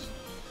Amoonguss.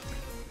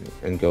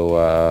 And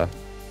go,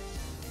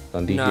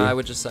 Thundy No, here. I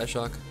would just Side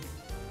Shock.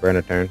 Burn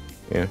a turn.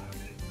 Yeah.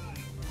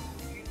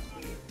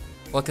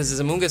 Well, because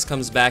his Amoonguss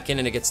comes back in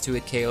and it gets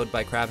 2-hit KO'd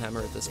by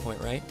Crabhammer at this point,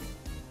 right?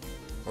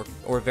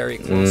 Or very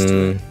close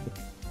to it.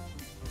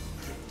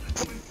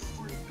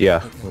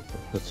 Yeah. Okay.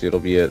 Let's see, it'll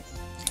be at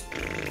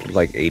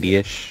like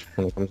 80-ish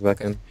when it comes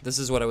back in. This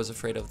is what I was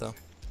afraid of, though.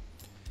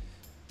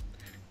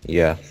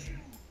 Yeah.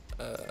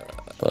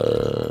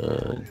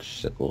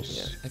 Fudge sickles.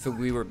 Yeah. If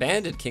we were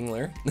banded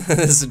Kingler,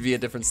 this would be a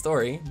different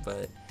story,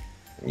 but...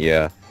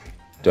 Yeah.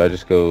 Do I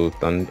just go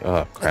Thund...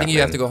 Oh, crap, I think you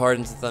have man. to go hard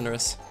into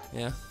Thunderous.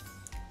 Yeah.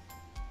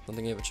 Don't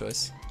think you have a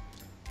choice.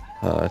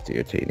 That's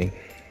irritating.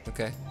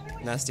 Okay.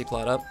 Nasty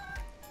plot up.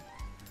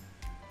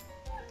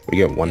 We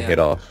get one Yeah. hit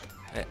off.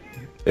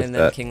 If And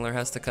then that. Kingler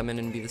has to come in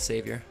and be the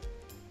savior.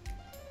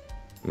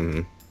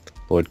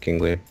 Lord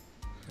Kingler.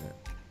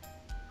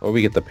 Or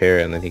we get the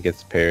parrot and then he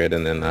gets parrot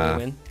and then You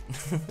win.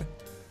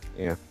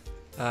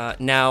 yeah.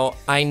 Now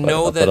I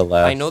know I'll put a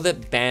laugh. I know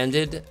that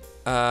banded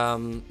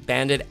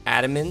Banded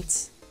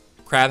Adamant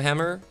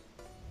Crabhammer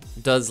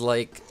does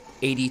like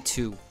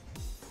 82.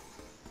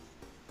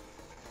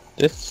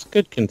 This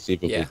could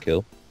conceivably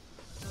kill.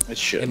 It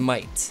should. It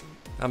might.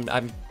 I'm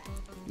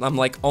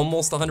like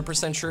almost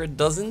 100% sure it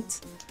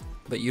doesn't,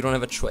 but you don't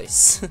have a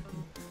choice.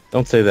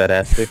 Don't say that,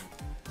 Aster.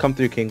 Come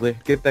through,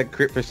 Kingler. Get that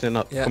crit percent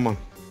up. Yeah. Come on.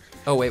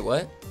 Oh wait,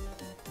 what?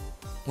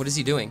 What is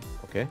he doing?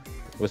 Okay.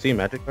 Was he a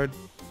magic card?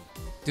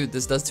 Dude,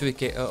 this does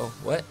 2k. Oh,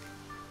 what?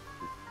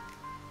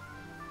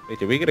 Wait,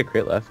 did we get a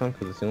crit last time?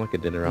 Because it seemed like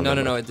it did around. No,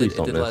 that no, much. it did. Please It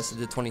don't did miss. less. It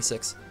did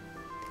 26.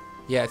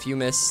 Yeah, if you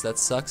miss, that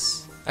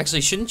sucks.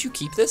 Actually, shouldn't you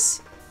keep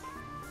this?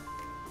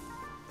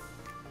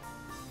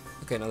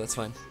 Okay, no, that's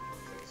fine.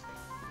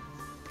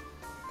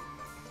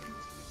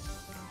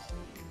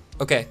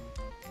 Okay,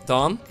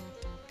 Dom.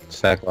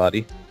 Sack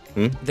Lottie.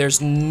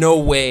 There's no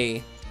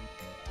way.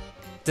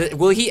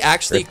 Will he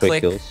actually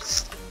Earthquake click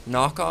kills.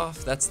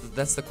 knockoff?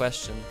 That's the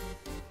question.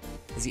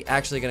 Is he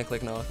actually gonna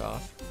click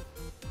knockoff?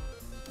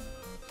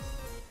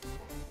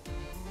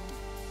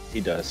 He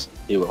does.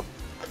 He will.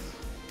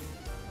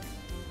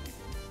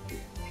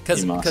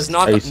 Because He must.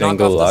 Are you knockoff saying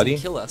go doesn't Lottie?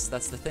 kill us.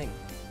 That's the thing.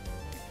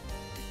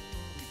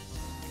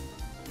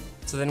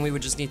 So then we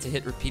would just need to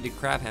hit repeated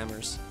crab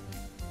hammers.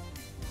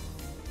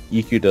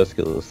 EQ does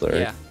kill us, right?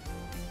 Yeah.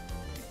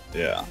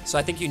 Yeah. So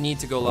I think you need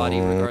to go Lottie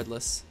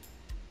regardless.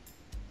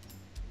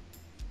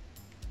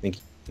 I think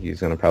he's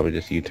gonna probably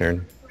just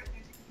U-turn.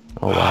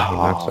 Oh wow, he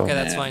knocks Okay, off.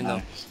 that's fine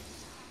though.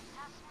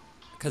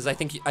 Because I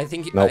think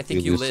Nope,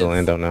 you lose live. to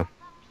Lando now.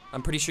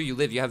 I'm pretty sure you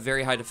live. You have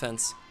very high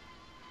defense.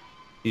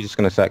 He's just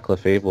gonna sack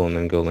Cliff Abel and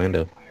then go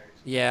Lando.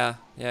 Yeah,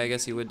 I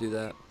guess you would do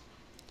that.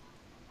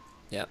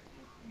 Yeah.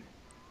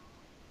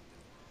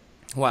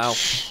 Wow.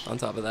 On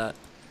top of that,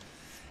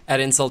 add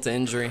insult to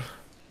injury.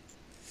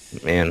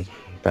 Man,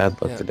 bad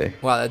luck Yeah. today.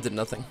 Wow, that did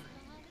nothing.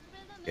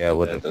 Yeah,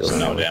 what That does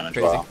no damage.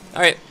 Crazy. Wow.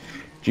 All right.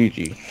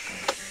 GG.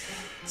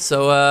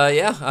 So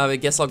yeah, I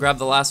guess I'll grab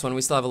the last one.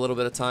 We still have a little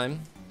bit of time.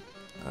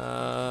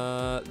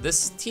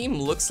 This team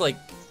looks like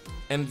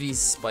MV's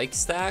spike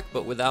stack,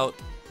 but without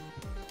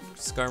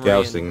Skarmory Yeah, I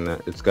was and thinking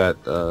that. It's got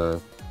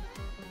Rachi.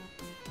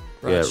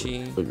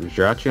 yeah, was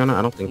Jirachi on it?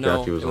 I don't think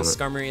No, Jirachi was it was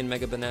on Skarmory and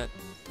Mega Banette.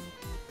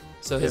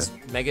 So his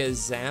Mega is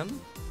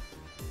Zam.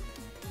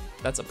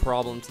 That's a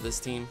problem to this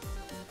team.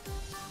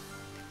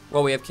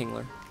 Well, we have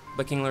Kingler,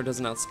 but Kingler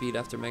doesn't outspeed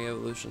after Mega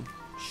Evolution.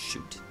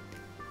 Shoot.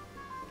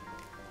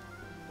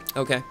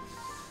 Okay.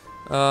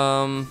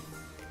 I'm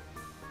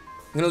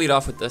gonna lead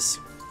off with this.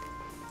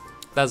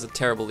 That was a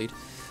terrible lead.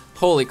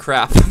 Holy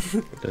crap.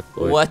 it. Good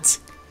boy. What?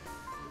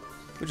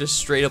 We just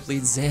straight up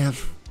lead Zam.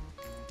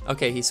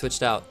 Okay, he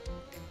switched out.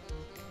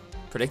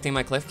 Predicting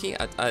my Cliff Key?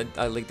 I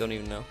like don't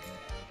even know.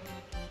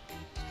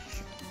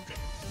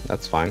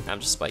 That's fine. I'm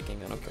just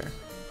spiking, I don't care.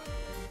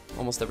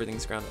 Almost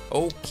everything's grounded.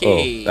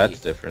 Okay. Oh, that's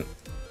different.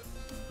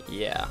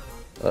 Yeah.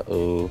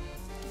 Uh-oh.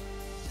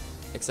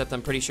 Except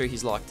I'm pretty sure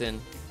he's locked in.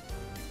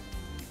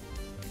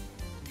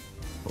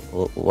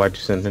 Why'd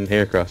you send in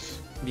Heracross?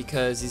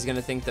 Because he's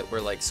gonna think that we're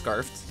like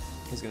scarfed.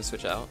 He's gonna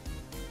switch out.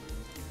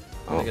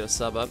 I'm gonna get a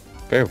sub up.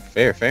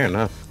 Fair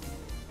enough.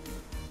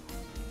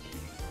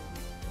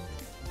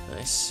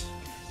 Nice.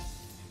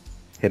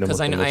 Hit him Because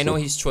with the I know missile.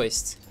 he's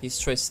choiced. He's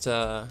choiced,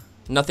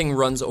 nothing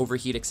runs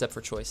overheat except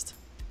for choiced.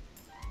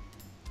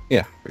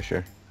 Yeah, for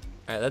sure.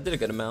 Alright, that did a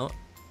good amount.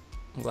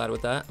 I'm glad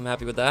with that. I'm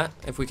happy with that.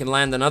 If we can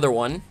land another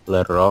one,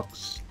 Let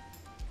rocks.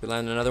 if we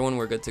land another one,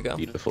 we're good to go.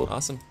 Beautiful.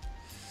 Awesome.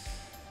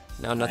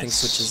 Now nothing Nice.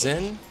 switches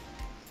in.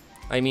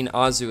 I mean,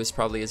 Azu is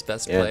probably his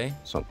best play.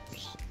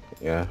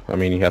 Yeah, I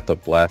mean, you have to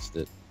blast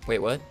it. Wait,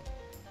 what?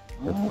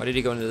 Why did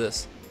he go into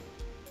this?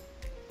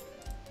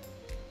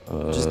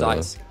 Uh, Just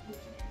dies.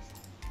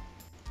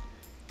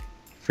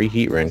 Free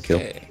heat ran kill.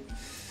 Okay.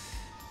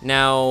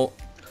 Now,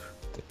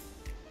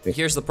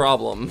 here's the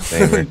problem.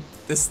 Same.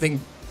 This thing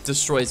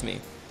destroys me.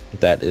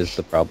 That is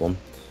the problem.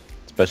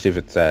 Especially if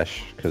it's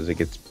Ash, because it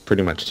gets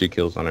pretty much 2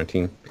 kills on our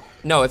team.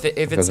 No, if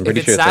Because it's I'm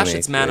pretty sure it's Sash, only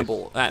it's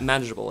eighth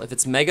manageable. If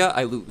it's Mega,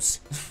 I lose.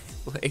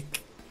 Like,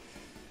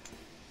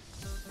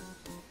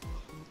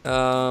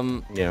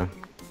 Yeah,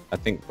 I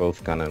think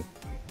both kind of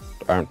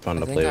aren't fun I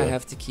to think play I with.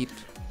 have to keep.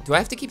 Do I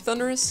have to keep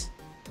Thunderous?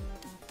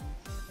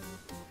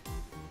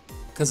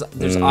 Because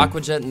there's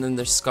Aquajet and then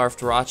there's Scarfed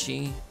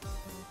Rachi.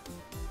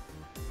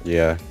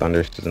 Yeah,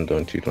 Thunder isn't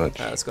doing too much.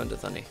 Alright, let's go into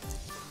Thundy.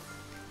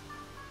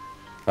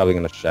 Probably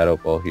gonna Shadow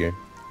Ball here.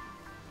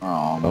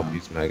 Oh, Oh, man.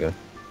 he's Mega.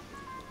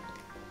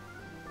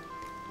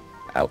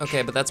 Ouch.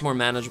 Okay, but that's more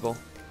manageable.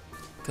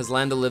 Because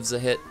Lando lives a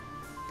hit.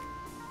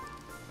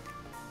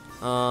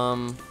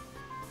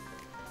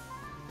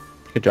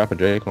 Could drop a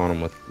Drake on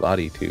him with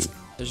Lottie too.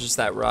 There's just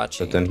that Rachi.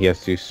 But then he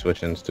has to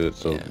switch into it,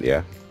 so Yeah.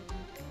 yeah.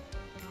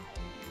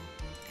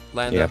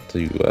 Lando. You have to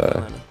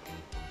Lando.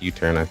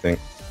 U-turn, I think.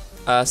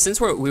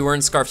 Since we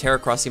weren't Scarfed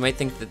Heracross, you might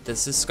think that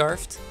this is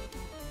Scarfed.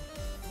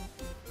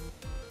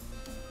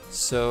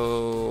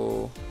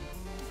 So...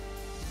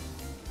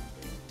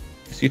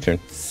 Just U-turn.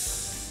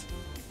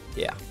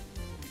 yeah.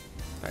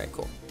 Alright,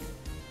 cool.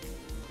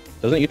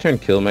 Doesn't U-turn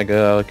kill Mega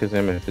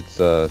Alakazam if it's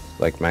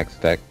like max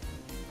attack?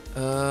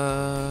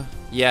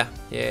 Yeah,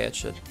 it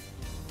should.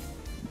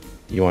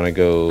 You want to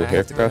go I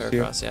have to go Heracross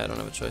here? Heracross, yeah, I don't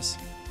have a choice.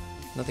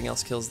 Nothing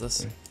else kills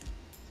this.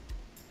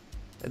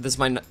 This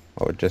might not.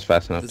 Oh, just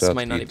fast enough This to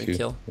might not outspeed even too.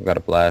 kill. Got a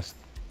blast.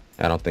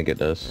 I don't think it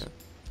does. Yeah.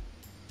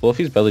 Well, if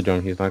he's belly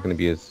drum, he's not going to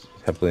be as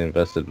heavily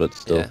invested, but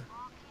still. Yeah.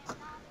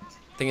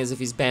 Thing is, if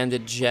he's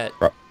banded jet,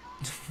 Pro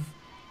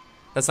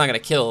that's not gonna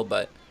kill,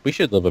 but we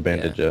should live a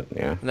bandage jet,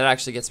 yeah. and that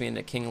actually gets me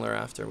into Kingler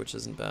after, which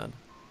isn't bad.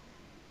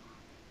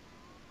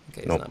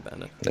 Okay, he's Nope. not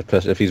banded.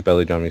 If he's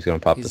belly drum, he's going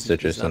to pop the He's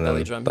citrus not and belly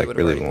then drum, he like would've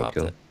really already won't popped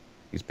kill. it.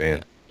 He's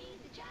banned.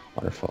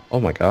 Waterfall. Oh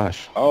my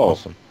gosh. Oh.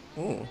 Awesome.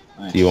 Ooh,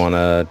 Nice. Do you want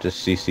to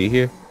just CC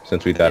here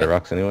since we died Yeah. at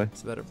rocks anyway?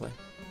 it's a better play.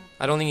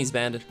 I don't think he's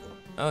banded.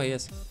 Oh, he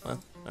is. Well,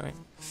 all right.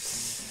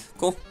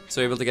 Cool.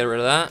 So we're able to get rid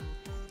of that.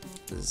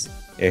 This is,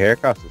 Yeah,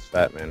 Heracross is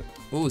fat, man.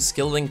 ooh,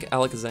 Skill Link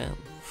Alakazam.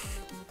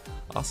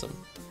 Awesome.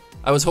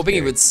 I was hoping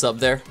he would sub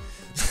there.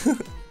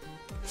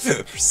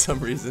 For some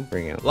reason.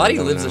 Bring out Lottie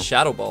Lando lives now. a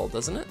Shadow Ball,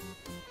 doesn't it?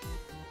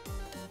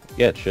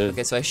 Yeah, it should.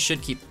 Okay, so I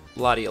should keep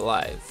Lottie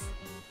alive,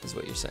 is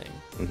what you're saying.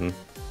 Mm-hmm.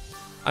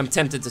 I'm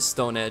tempted to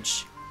Stone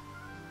Edge.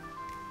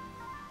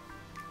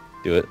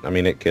 Do it. I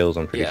mean, it kills,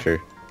 I'm pretty Yeah.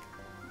 sure.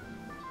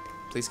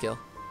 Please kill.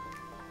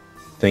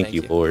 Thank Thank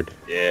you, you. Lord.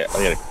 Yeah, I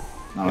gotta.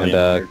 Oh, And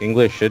yeah.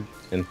 Kingler should,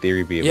 in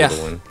theory, be able Yeah.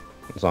 to win.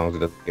 As long as it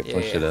doesn't get Yeah,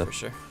 punched to death. for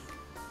sure.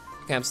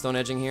 Okay, I'm Stone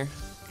Edging here.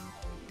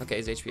 Okay,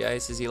 his HP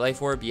Ice. Is he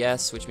Life Orb?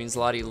 Yes, which means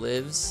Lottie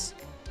lives.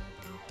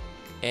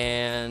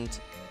 And...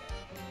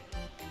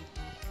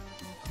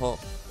 Oh,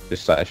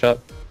 Just side shot?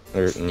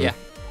 Or, yeah.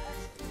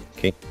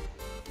 King.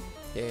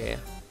 Yeah,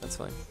 that's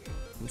fine.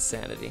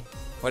 Insanity.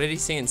 Why did he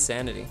say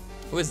Insanity?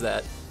 Who is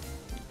that?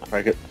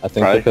 I think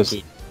Probably because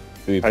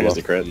we probably bluffed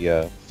the crit.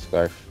 the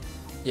scarf.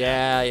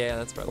 Yeah,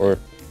 that's probably... Or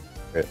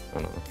crit.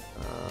 I don't know.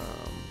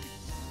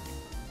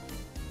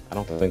 I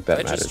don't think that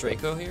I matters. just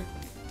Draco here?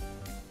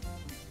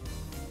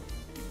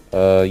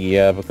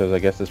 Yeah, because I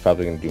guess it's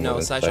probably going to do No, more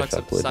than side Psyshock's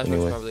shot blade Psyshock's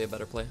anyway. probably a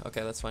better play.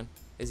 Okay, that's fine.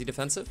 Is he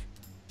defensive?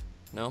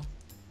 No.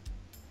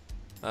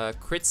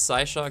 Crit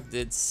Psyshock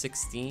did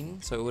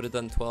 16, so it would have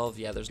done 12.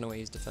 Yeah, there's no way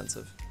he's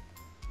defensive.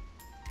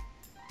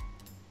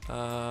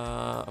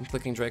 I'm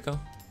clicking Draco.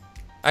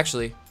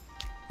 Actually,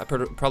 I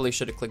probably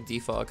should have clicked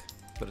Defog,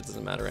 but it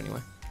doesn't matter anyway.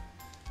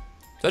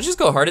 Do I just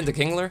go hard into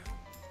Kingler?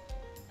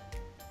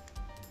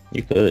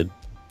 You could.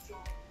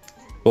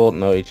 Well,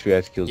 no,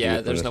 HPI kills you Yeah,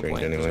 within there's this no range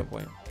point. anyway. There's no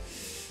point.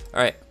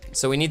 Alright,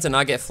 so we need to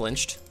not get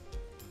flinched.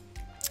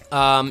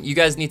 You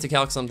guys need to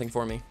calc something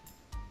for me.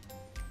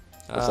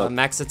 What's up?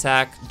 Max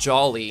attack,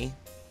 Jolly,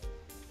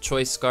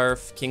 Choice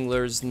Scarf,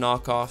 Kingler's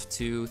knockoff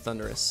to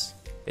Thunderous.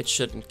 It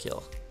shouldn't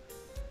kill.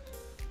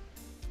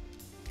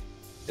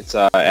 It's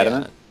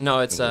adamant. Yeah. No,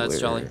 it's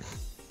Jolly.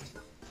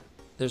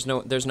 There's no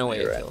way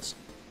You're it right. kills.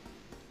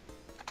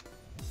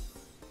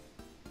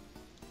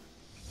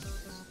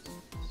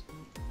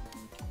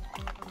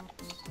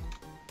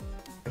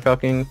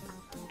 Falcon,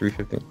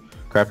 350.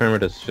 Crap Hammer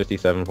does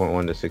 57.1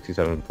 to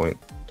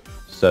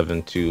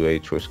 67.72 a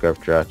choice scarf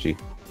Jirachi.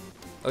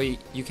 Oh, you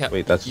cap.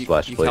 Wait, that's you,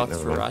 Splash you Plate, calc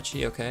never for mind.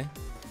 Rachi, okay.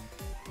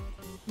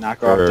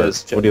 Knockoff Or,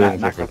 does. what do you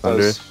think for knockoff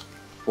Thunderous? does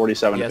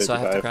 47 Yeah, to so I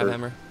have to 55 Crab for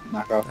Hammer.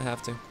 knockoff. I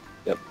have to.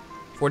 Yep.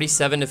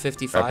 47 to Crap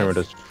Hammer 55.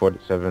 does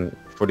 47 On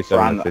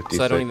to the- 56.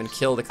 So I don't even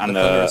kill the On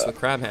Thunderous the- with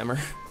Crab Hammer.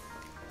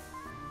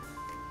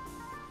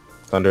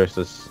 Thunderous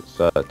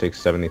takes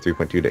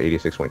 73.2 to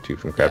 86.2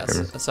 from Crab Yeah,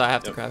 Hammer. so I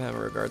have to Yep. Crab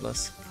Hammer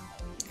regardless.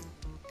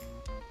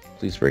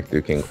 Please break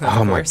through King. Of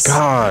Oh my course.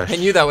 gosh! I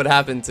knew that would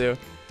happen too.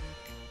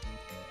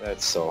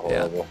 That's so Yeah.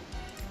 horrible.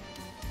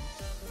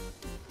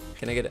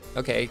 Can I get it?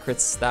 Okay,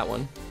 crits that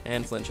one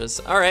and flinches.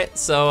 All right,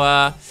 so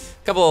a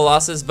couple of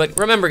losses, but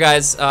remember,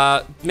 guys,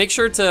 make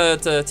sure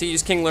to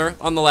use Kingler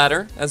on the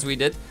ladder as we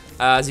did.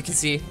 As you can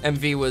see,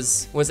 MV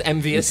was You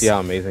envious see how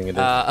amazing it is?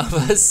 of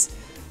us,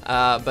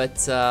 but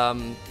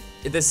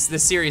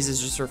this series is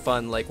just for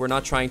fun. Like, we're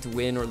not trying to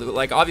win or lose.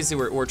 Like, obviously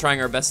we're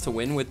trying our best to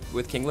win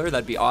with Kingler.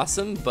 That'd be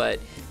awesome, but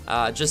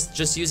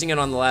just using it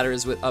on the ladder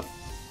is what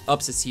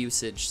ups its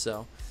usage.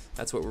 So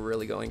that's what we're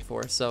really going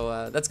for.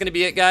 So that's gonna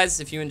be it, guys.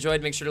 If you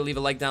enjoyed, make sure to leave a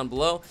like down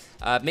below.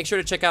 Make sure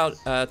to check out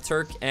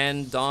Turk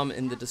and Dom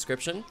in the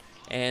description,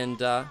 and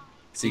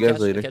See you guys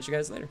later. Catch you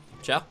guys later.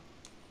 Ciao.